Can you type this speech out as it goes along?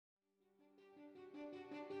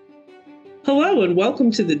Hello, and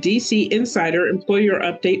welcome to the DC Insider Employer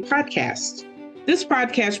Update podcast. This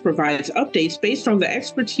podcast provides updates based on the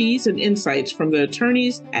expertise and insights from the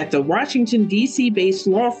attorneys at the Washington, D.C.-based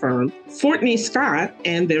law firm Fortney Scott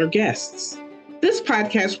and their guests. This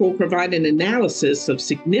podcast will provide an analysis of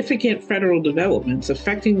significant federal developments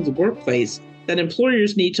affecting the workplace that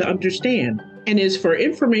employers need to understand and is for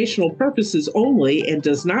informational purposes only and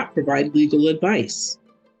does not provide legal advice.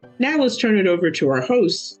 Now let's turn it over to our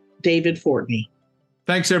host, David Fortney.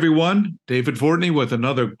 Thanks, everyone. David Fortney with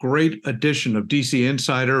another great edition of DC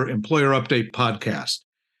Insider Employer Update podcast.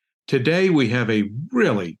 Today, we have a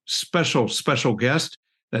really special guest.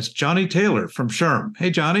 That's Johnny Taylor from SHRM.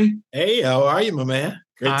 Hey, Johnny. Hey, how are you, my man?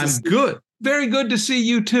 I'm good. Very good to see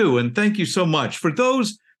you, too. And thank you so much. For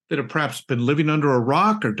those that have perhaps been living under a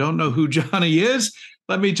rock or don't know who Johnny is,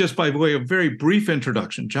 let me just, by way of very brief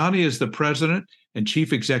introduction, Johnny is the president and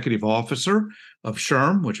chief executive officer of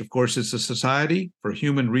SHRM, which of course is the Society for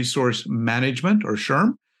Human Resource Management, or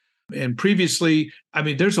SHRM. And previously,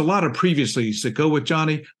 there's a lot of previouslys that go with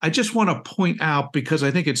Johnny. I just want to point out, because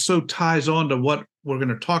I think it so ties on to what we're going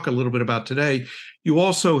to talk a little bit about today, you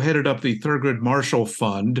also headed up the Thurgood Marshall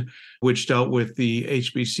Fund, which dealt with the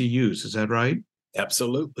HBCUs. Is that right?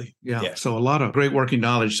 Absolutely. Yeah. So a lot of great working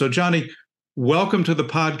knowledge. So Johnny, welcome to the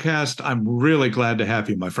podcast. I'm really glad to have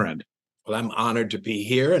you, my friend. Well, I'm honored to be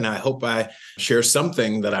here, and I hope I share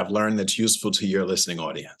something that I've learned that's useful to your listening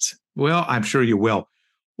audience. Well, I'm sure you will.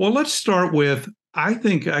 Well, let's start with, I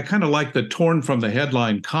think I kind of like the torn from the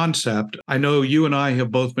headline concept. I know you and I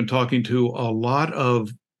have both been talking to a lot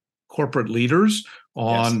of corporate leaders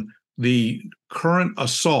on the current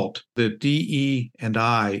assault that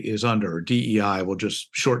DE&I is under. DEI, we'll just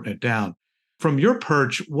shorten it down. From your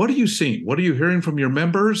perch, what are you seeing? What are you hearing from your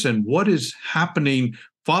members, and what is happening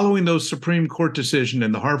following those Supreme Court decision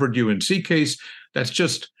in the Harvard UNC case? That's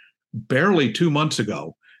just barely 2 months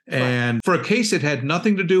ago. And for a case that had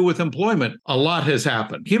nothing to do with employment, a lot has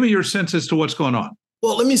happened. Give me your sense as to what's going on.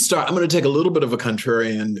 Well, let me start. I'm going to take a little bit of a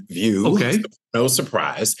contrarian view. Okay. No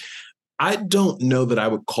surprise. I don't know that I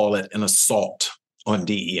would call it an assault on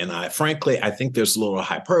DE&I. Frankly, I think there's a little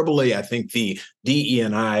hyperbole. I think the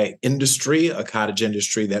DE&I industry, a cottage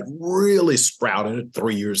industry that really sprouted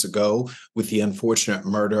 3 years ago with the unfortunate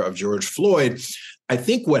murder of George Floyd, I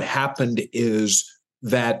think what happened is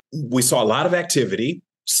that we saw a lot of activity,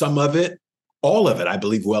 some of it, all of it, I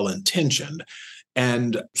believe, well-intentioned,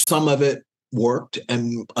 and some of it worked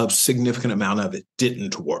and a significant amount of it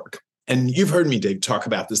didn't work. And you've heard me, Dave, talk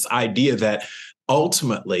about this idea that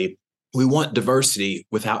ultimately we want diversity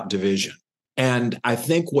without division. And I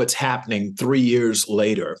think what's happening 3 years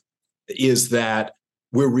later is that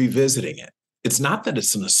we're revisiting it. It's not that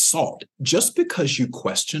it's an assault. Just because you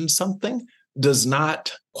question something does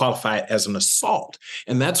not qualify it as an assault.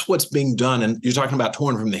 And that's what's being done. And you're talking about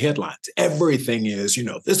torn from the headlines. Everything is,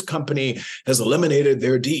 this company has eliminated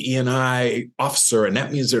their DE&I officer, and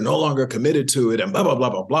that means they're no longer committed to it, and blah, blah, blah,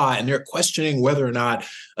 blah, blah. And they're questioning whether or not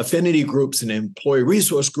affinity groups and employee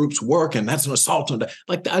resource groups work, and that's an assault on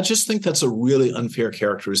that. I just think that's a really unfair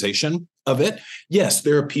characterization of it. Yes,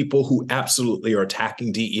 there are people who absolutely are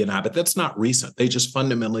attacking DE&I, but that's not recent. They just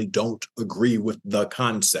fundamentally don't agree with the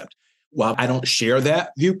concept. While I don't share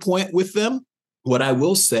that viewpoint with them, what I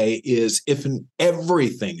will say is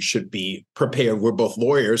everything should be prepared. We're both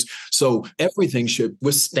lawyers, so everything should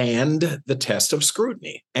withstand the test of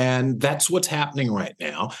scrutiny. And that's what's happening right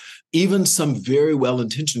now. Even some very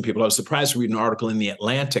well-intentioned people, I was surprised to read an article in The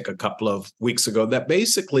Atlantic a couple of weeks ago that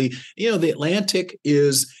basically, The Atlantic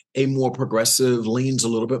is a more progressive, leans a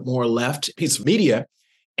little bit more left piece of media.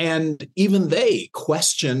 And even they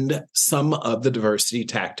questioned some of the diversity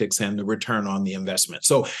tactics and the return on the investment.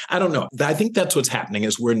 So I don't know. I think that's what's happening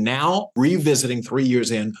is we're now revisiting 3 years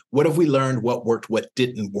in. What have we learned? What worked? What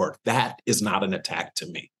didn't work? That is not an attack to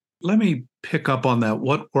me. Let me pick up on that,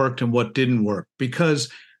 what worked and what didn't work, because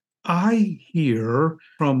I hear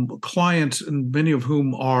from clients, and many of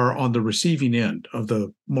whom are on the receiving end of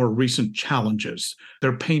the more recent challenges.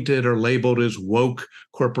 They're painted or labeled as woke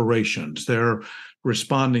corporations. They're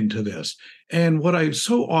responding to this. And what I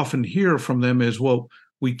so often hear from them is, well,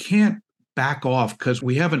 we can't back off because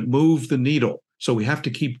we haven't moved the needle. So we have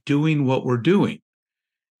to keep doing what we're doing.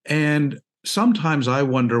 And sometimes I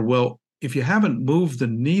wonder, well, if you haven't moved the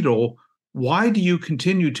needle, why do you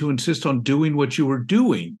continue to insist on doing what you were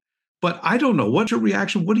doing? But I don't know. What's your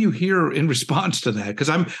reaction? What do you hear in response to that? Because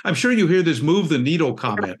I'm sure you hear this move the needle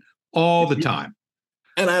comment all the time.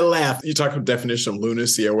 And I laugh. You talk about definition of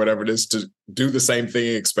lunacy or whatever it is, to do the same thing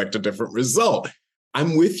and expect a different result.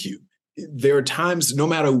 I'm with you. there are times, no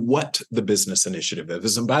matter what the business initiative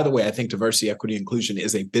is, and by the way, I think diversity, equity, inclusion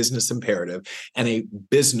is a business imperative and a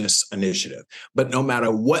business initiative. But no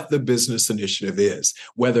matter what the business initiative is,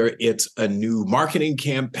 whether it's a new marketing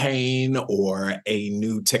campaign or a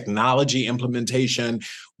new technology implementation,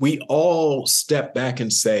 we all step back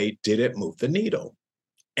and say, did it move the needle?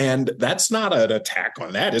 And that's not an attack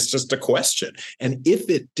on that. It's just a question. And if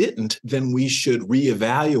it didn't, then we should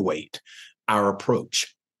reevaluate our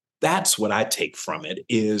approach. That's what I take from it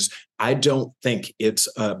is I don't think it's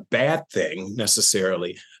a bad thing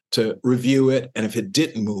necessarily to review it. And if it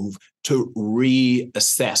didn't move, to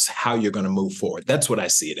reassess how you're going to move forward. That's what I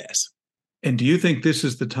see it as. And do you think this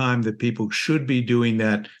is the time that people should be doing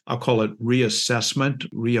that? I'll call it reassessment,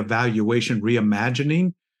 reevaluation,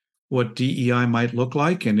 reimagining what DEI might look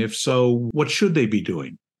like? And if so, what should they be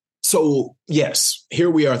doing? So, yes, here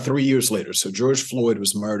we are 3 years later. So George Floyd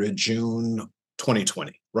was murdered June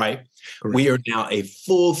 2020, right? Correct. We are now a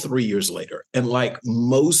full 3 years later. And like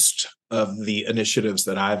most of the initiatives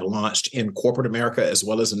that I've launched in corporate America, as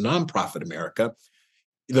well as in nonprofit America,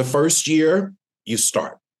 the first year you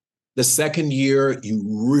start. The second year, you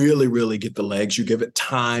really, really get the legs. You give it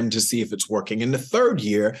time to see if it's working. In the third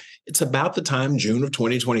year, it's about the time, June of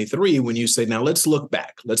 2023, when you say, now let's look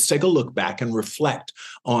back. Let's take a look back and reflect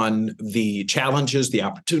on the challenges, the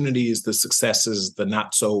opportunities, the successes, the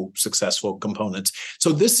not so successful components.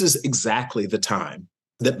 So this is exactly the time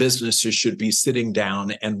that businesses should be sitting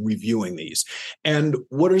down and reviewing these. And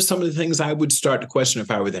what are some of the things I would start to question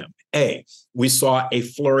if I were them? A, we saw a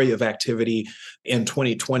flurry of activity in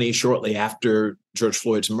 2020, shortly after George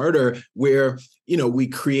Floyd's murder, where, we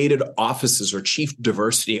created offices or chief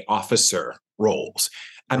diversity officer roles.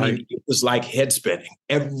 I mean, it was like head spinning.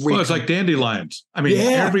 It's like dandelions. I mean,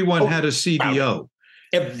 everyone had a CDO.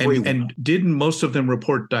 And didn't most of them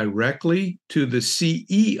report directly to the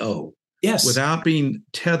CEO? Yes. Without being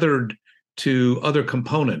tethered to other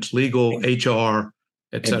components, legal, HR,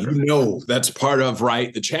 et cetera. And that's part of,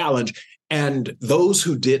 the challenge. And those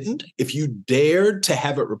who didn't, if you dared to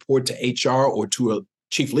have it report to HR or to a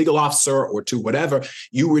chief legal officer or to whatever,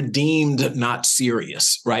 you were deemed not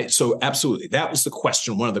serious, right? So absolutely, that was the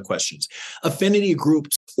question, one of the questions. Affinity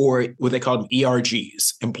groups, or what they call them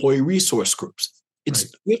ERGs, employee resource groups.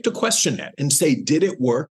 We have to question that and say, did it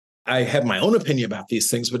work? I have my own opinion about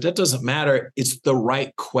these things, but that doesn't matter. It's the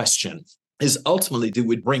right question. Is ultimately, did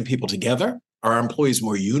we bring people together? Are our employees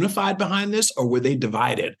more unified behind this, or were they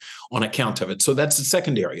divided on account of it? So that's the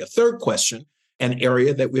second area. Third question, an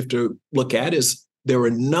area that we have to look at is there were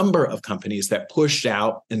a number of companies that pushed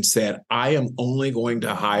out and said, I am only going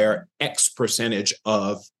to hire X percentage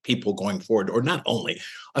of people going forward, or not only.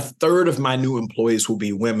 A third of my new employees will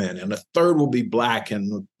be women, and a third will be Black,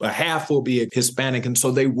 and a half will be Hispanic. And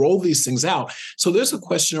so they roll these things out. So there's a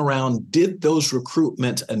question around, did those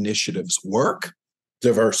recruitment initiatives work?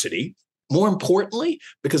 Diversity. More importantly,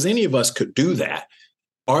 because any of us could do that,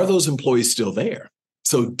 are those employees still there?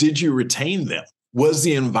 So did you retain them? Was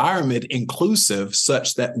the environment inclusive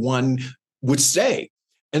such that one would stay?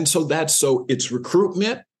 And so it's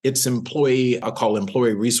recruitment, it's I'll call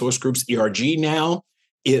employee resource groups, ERG now,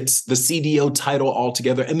 it's the CDO title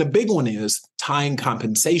altogether. And the big one is tying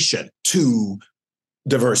compensation to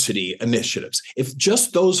diversity initiatives. If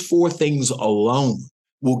just those four things alone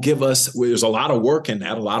will give us, there's a lot of work in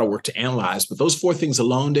that, a lot of work to analyze, but those four things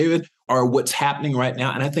alone, David, are what's happening right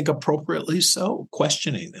now. And I think appropriately so,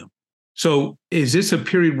 questioning them. So is this a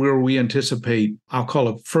period where we anticipate, I'll call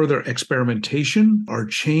it further experimentation or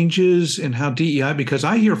changes in how DEI, because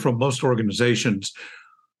I hear from most organizations,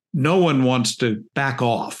 no one wants to back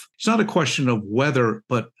off. It's not a question of whether,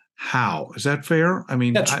 but how. Is that fair? I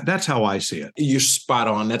mean, that's how I see it. You're spot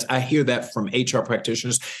on. I hear that from HR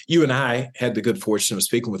practitioners. You and I had the good fortune of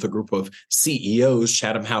speaking with a group of CEOs,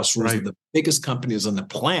 Chatham House rules of the biggest companies on the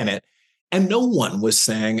planet. And no one was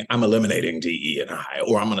saying, I'm eliminating DE&I,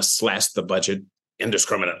 or I'm going to slash the budget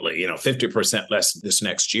indiscriminately, 50% less this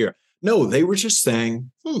next year. No, they were just saying,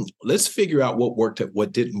 let's figure out what worked and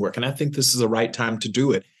what didn't work. And I think this is the right time to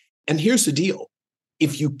do it. And here's the deal.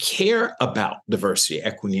 If you care about diversity,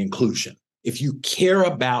 equity, inclusion, if you care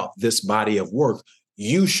about this body of work,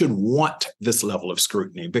 you should want this level of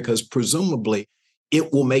scrutiny, because presumably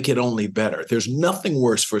it will make it only better. There's nothing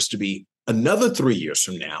worse for us to be another 3 years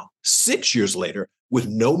from now, 6 years later, with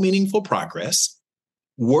no meaningful progress,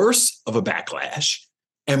 worse of a backlash,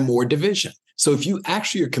 and more division. So if you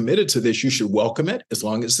actually are committed to this, you should welcome it, as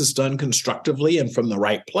long as it's done constructively and from the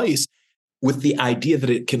right place, with the idea that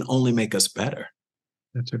it can only make us better.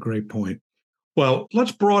 That's a great point. Well,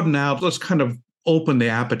 let's broaden out. Let's kind of open the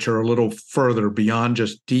aperture a little further beyond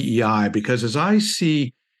just DEI, because as I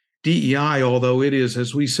see DEI, although it is,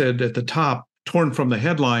 as we said at the top, torn from the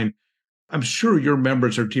headline, I'm sure your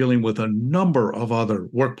members are dealing with a number of other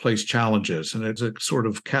workplace challenges, and it sort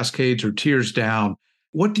of cascades or tears down.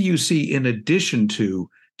 What do you see in addition to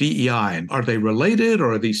DEI? And are they related,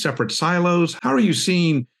 or are these separate silos? How are you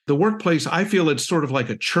seeing the workplace? I feel it's sort of like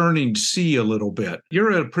a churning sea a little bit.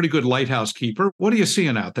 You're a pretty good lighthouse keeper. What are you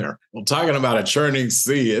seeing out there? Well, talking about a churning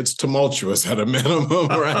sea, it's tumultuous at a minimum,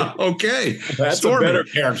 right? Okay. That's Stormy. a better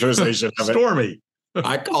characterization of it. Stormy.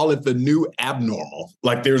 I call it the new abnormal.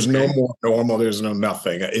 Like there's no more normal, there's no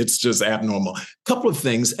nothing. It's just abnormal. A couple of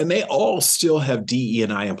things, and they all still have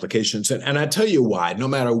DE&I implications. And I tell you why, no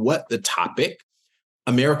matter what the topic,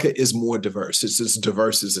 America is more diverse. It's as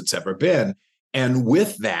diverse as it's ever been. And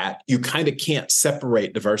with that, you kind of can't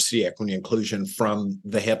separate diversity, equity, inclusion from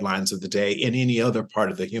the headlines of the day in any other part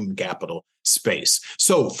of the human capital space.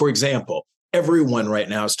 So, for example, everyone right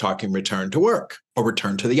now is talking return to work or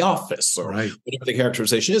return to the office or whatever the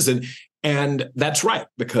characterization is. And that's right,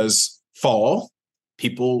 because fall,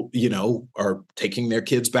 people, are taking their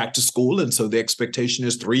kids back to school. And so the expectation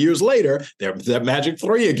is 3 years later, they're that magic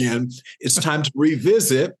 3 again. It's time to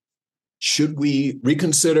revisit. Should we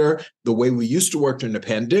reconsider the way we used to work during the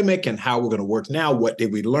pandemic and how we're going to work now? What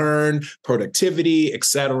did we learn? Productivity, et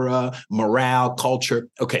cetera, morale, culture.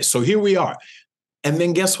 Okay, so here we are. And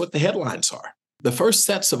then guess what the headlines are? The first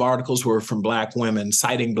sets of articles were from Black women,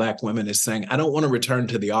 citing Black women as saying, I don't want to return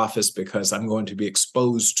to the office because I'm going to be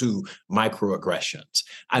exposed to microaggressions.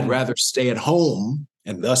 I'd rather stay at home,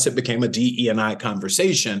 and thus it became a DE&I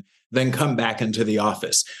conversation, than come back into the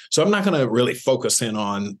office. So I'm not going to really focus in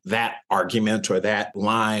on that argument or that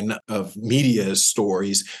line of media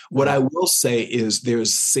stories. What I will say is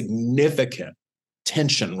there's significant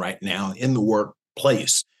tension right now in the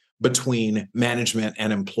workplace between management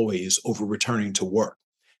and employees over returning to work.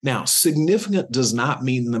 Now, significant does not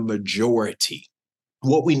mean the majority.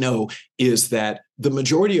 What we know is that the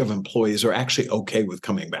majority of employees are actually okay with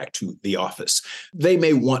coming back to the office. They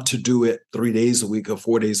may want to do it 3 days a week or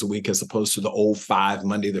 4 days a week, as opposed to the old 5,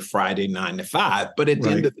 Monday to Friday, 9 to 5. But at the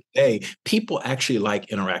end of the day, people actually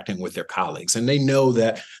like interacting with their colleagues. And they know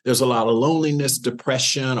that there's a lot of loneliness,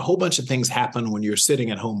 depression, a whole bunch of things happen when you're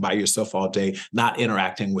sitting at home by yourself all day, not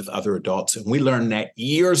interacting with other adults. And we learned that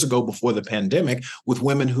years ago before the pandemic with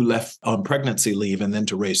women who left on pregnancy leave and then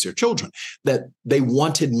to raise their children, that they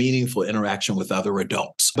wanted meaningful interaction with other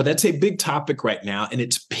adults. But that's a big topic right now, and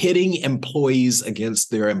it's pitting employees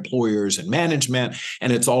against their employers and management,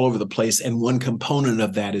 and it's all over the place. And one component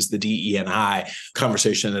of that is the DE&I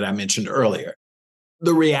conversation that I mentioned earlier.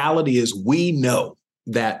 The reality is we know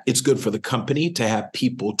that it's good for the company to have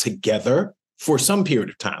people together for some period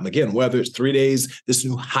of time. Again, whether it's 3 days, this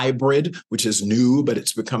new hybrid, which is new, but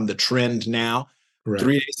it's become the trend now. Correct.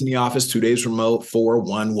 3 days in the office, 2 days remote, 4,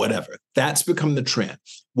 1, whatever. That's become the trend.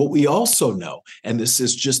 What we also know, and this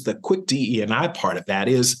is just the quick DE&I part of that,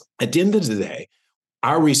 is at the end of the day,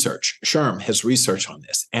 our research, SHRM has research on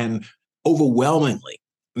this, and overwhelmingly,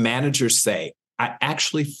 managers say, I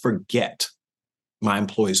actually forget my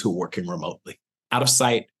employees who are working remotely. Out of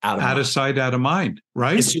sight, out of mind. Out of sight, out of mind,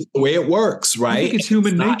 right? It's just the way it works, right? I think it's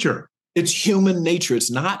human nature. It's human nature.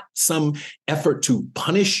 It's not some effort to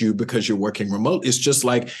punish you because you're working remote. It's just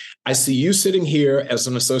like, I see you sitting here as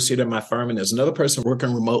an associate at my firm, and there's another person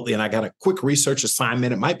working remotely, and I got a quick research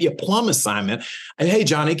assignment. It might be a plum assignment. And hey,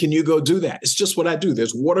 Johnny, can you go do that? It's just what I do.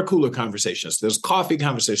 There's water cooler conversations. There's coffee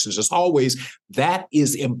conversations. There's always, that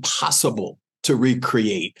is impossible to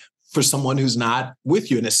recreate for someone who's not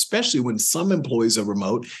with you. And especially when some employees are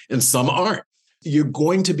remote and some aren't, you're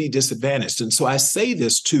going to be disadvantaged. And so I say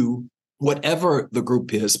this to whatever the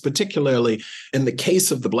group is, particularly in the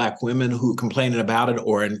case of the Black women who are complaining about it,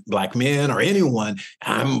 or in Black men or anyone,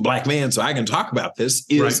 I'm a Black man, so I can talk about this,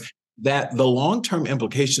 is that the long-term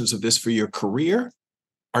implications of this for your career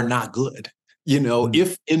are not good.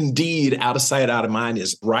 If indeed out of sight, out of mind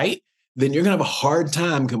is right, then you're going to have a hard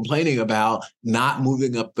time complaining about not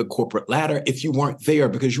moving up the corporate ladder if you weren't there,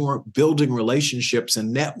 because you weren't building relationships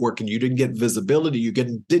and networking. You didn't get visibility. You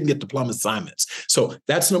didn't get diploma assignments. So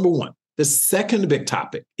that's number one. The second big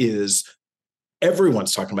topic is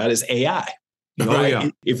everyone's talking about is AI. Right? Yeah.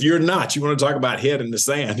 If you're not, you want to talk about head in the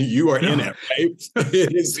sand, you are in it, right?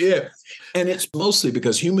 It is it. And it's mostly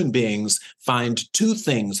because human beings find two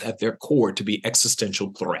things at their core to be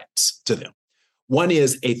existential threats to them. One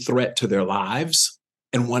is a threat to their lives,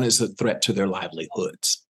 and one is a threat to their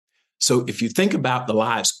livelihoods. So if you think about the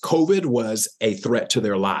lives, COVID was a threat to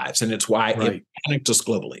their lives, and it's why it panicked us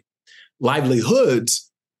globally.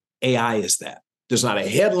 Livelihoods, AI is that. There's not a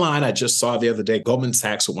headline I just saw the other day. Goldman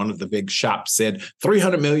Sachs, or one of the big shops, said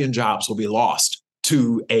 300 million jobs will be lost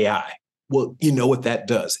to AI. Well, you know what that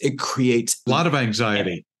does? It creates a lot of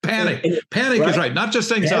anxiety. Panic. Panic right? Is right. Not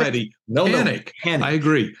just anxiety. Panic. Panic. I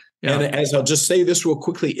agree. Yeah. And as I'll just say this real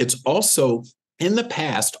quickly, it's also in the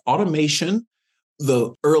past, automation,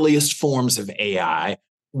 the earliest forms of AI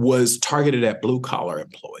was targeted at blue collar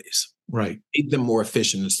employees. Right. Make them more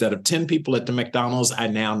efficient. Instead of 10 people at the McDonald's, I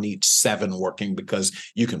now need 7 working because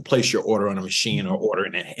you can place your order on a machine or order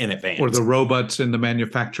in advance. Or the robots in the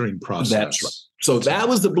manufacturing process. That's right. So that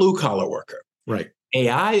was the blue collar worker. Right.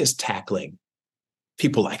 AI is tackling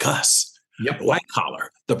people like us. Yep. White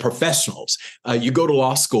collar, the professionals. You go to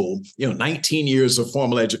law school, 19 years of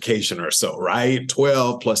formal education or so, right?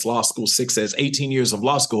 12 plus law school, 6 says 18 years of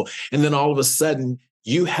law school. And then all of a sudden,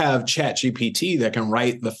 you have ChatGPT that can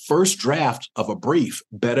write the first draft of a brief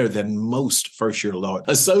better than most first-year law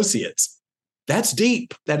associates. That's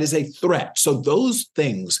deep. That is a threat. So those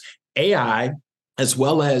things, AI as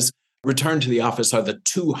well as return to the office, are the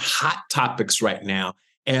 2 hot topics right now.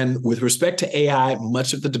 And with respect to AI,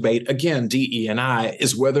 much of the debate, again, DE&I,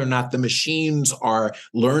 is whether or not the machines are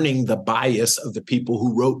learning the bias of the people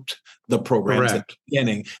who wrote the programs at the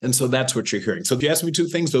beginning. And so that's what you're hearing. So if you ask me 2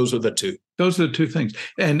 things, those are the 2. Those are the 2 things.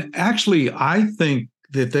 And actually, I think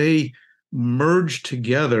that they merge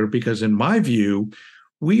together because in my view,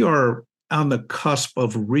 we are on the cusp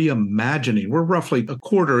of reimagining. We're roughly a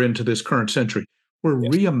quarter into this current century. We're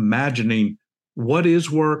reimagining what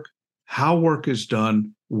is work, how work is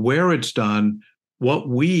done, where it's done, what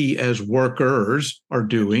we as workers are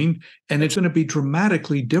doing, and it's going to be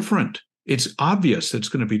dramatically different. It's obvious it's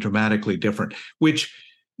going to be dramatically different, which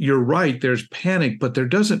you're right, there's panic, but there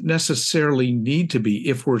doesn't necessarily need to be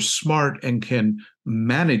if we're smart and can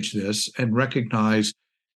manage this and recognize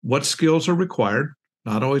what skills are required.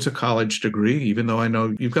 Not always a college degree, even though I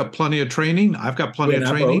know you've got plenty of training. I've got plenty of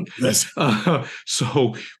training. Yes.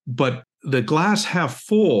 But the glass half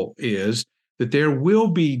full is that there will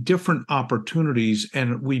be different opportunities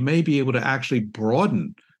and we may be able to actually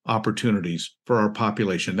broaden opportunities for our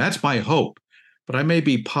population. That's my hope, but I may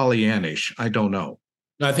be Pollyannish. I don't know.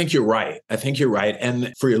 No, I think you're right.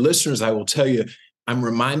 And for your listeners, I will tell you, I'm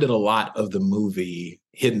reminded a lot of the movie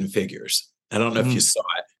Hidden Figures. I don't know if you saw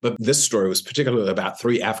it, but this story was particularly about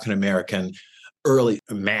 3 African-American early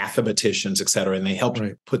mathematicians, et cetera, and they helped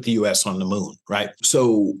put the U.S. on the moon, right?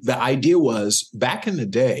 So the idea was back in the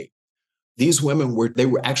day, these women were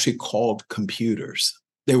actually called computers.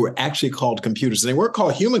 They were actually called computers. And they weren't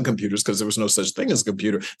called human computers because there was no such thing as a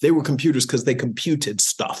computer. They were computers because they computed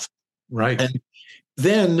stuff. Right. And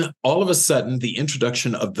then all of a sudden, the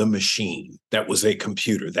introduction of the machine that was a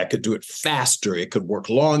computer that could do it faster, it could work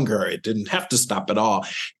longer, it didn't have to stop at all.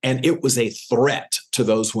 And it was a threat to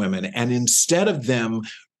those women. And instead of them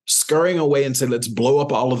scurrying away and say, let's blow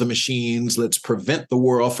up all of the machines, let's prevent the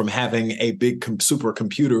world from having a big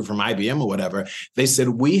supercomputer from IBM or whatever, they said,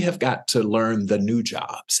 we have got to learn the new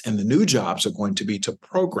jobs. And the new jobs are going to be to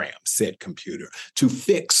program said computer, to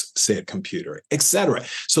fix said computer, et cetera.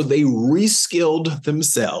 So they reskilled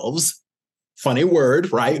themselves. Funny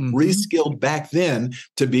word, right? Reskilled back then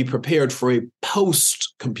to be prepared for a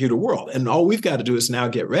post-computer world. And all we've got to do is now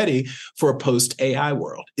get ready for a post-AI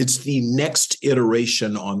world. It's the next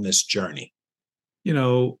iteration on this journey.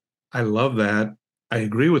 I love that. I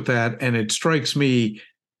agree with that. And it strikes me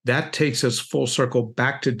that takes us full circle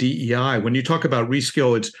back to DEI. When you talk about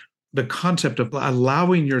reskill, it's the concept of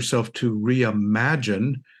allowing yourself to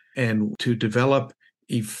reimagine and to develop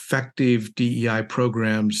effective DEI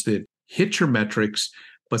programs that hit your metrics,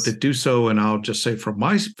 but that do so, and I'll just say from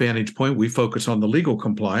my vantage point, we focus on the legal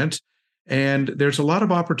compliance, and there's a lot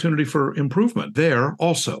of opportunity for improvement there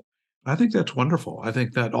also. I think that's wonderful. I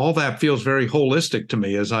think that all that feels very holistic to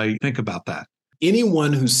me as I think about that.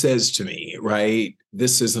 Anyone who says to me, right,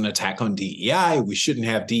 this is an attack on DEI, we shouldn't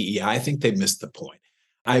have DEI, I think they missed the point.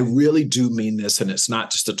 I really do mean this, and it's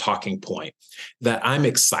not just a talking point, that I'm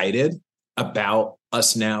excited about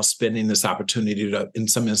us now spending this opportunity to, in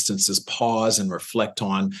some instances, pause and reflect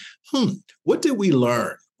on, what did we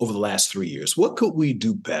learn over the last 3 years? What could we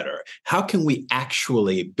do better? How can we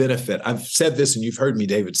actually benefit? I've said this, and you've heard me,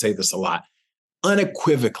 David, say this a lot.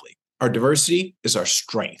 Unequivocally, our diversity is our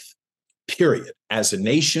strength, period. As a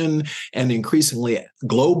nation and increasingly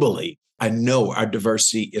globally, I know our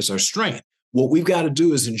diversity is our strength. What we've got to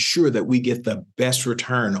do is ensure that we get the best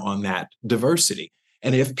return on that diversity.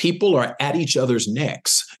 And if people are at each other's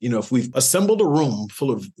necks, if we've assembled a room full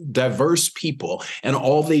of diverse people and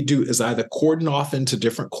all they do is either cordon off into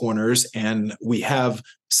different corners and we have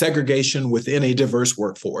segregation within a diverse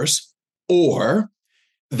workforce, or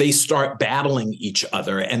they start battling each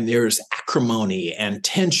other and there's acrimony and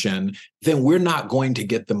tension, then we're not going to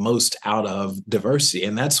get the most out of diversity.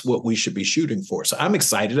 And that's what we should be shooting for. So I'm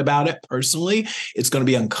excited about it personally. It's going to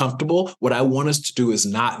be uncomfortable. What I want us to do is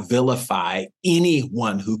not vilify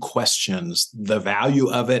anyone who questions the value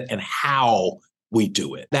of it and how we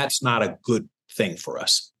do it. That's not a good thing for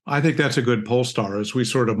us. I think that's a good poll star as we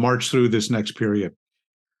sort of march through this next period.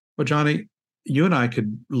 Well, Johnny, you and I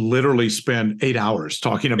could literally spend 8 hours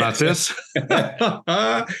talking about this.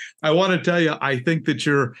 I want to tell you, I think that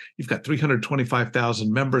you've got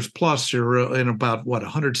 325,000 members, plus you're in about,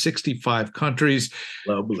 165 countries.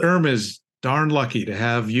 Lovely. SHRM is darn lucky to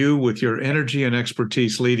have you with your energy and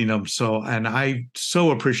expertise leading them. And I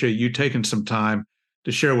so appreciate you taking some time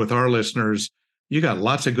to share with our listeners. You got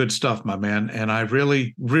lots of good stuff, my man, and I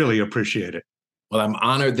really, really appreciate it. Well, I'm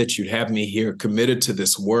honored that you'd have me here, committed to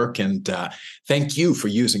this work, and thank you for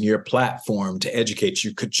using your platform to educate.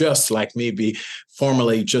 You could just, like me, be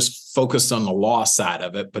formally just focused on the law side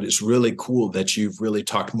of it, but it's really cool that you've really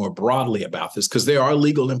talked more broadly about this because there are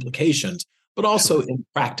legal implications, but also in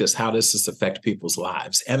practice, how does this affect people's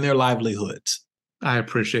lives and their livelihoods? I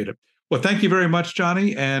appreciate it. Well, thank you very much,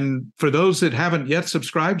 Johnny. And for those that haven't yet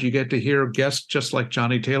subscribed, you get to hear guests just like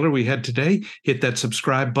Johnny Taylor we had today. Hit that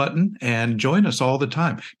subscribe button and join us all the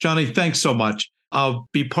time. Johnny, thanks so much. I'll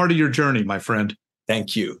be part of your journey, my friend.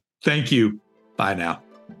 Thank you. Thank you. Bye now.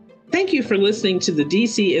 Thank you for listening to the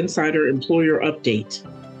DC Insider Employer Update,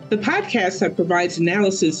 the podcast that provides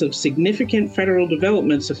analysis of significant federal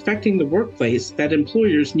developments affecting the workplace that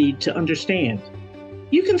employers need to understand.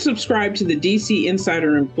 You can subscribe to the DC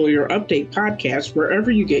Insider Employer Update podcast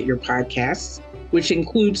wherever you get your podcasts, which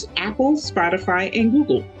includes Apple, Spotify, and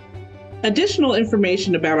Google. Additional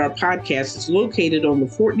information about our podcast is located on the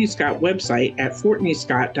Fortney Scott website at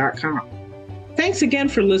fortneyscott.com. Thanks again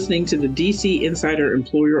for listening to the DC Insider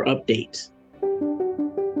Employer Update.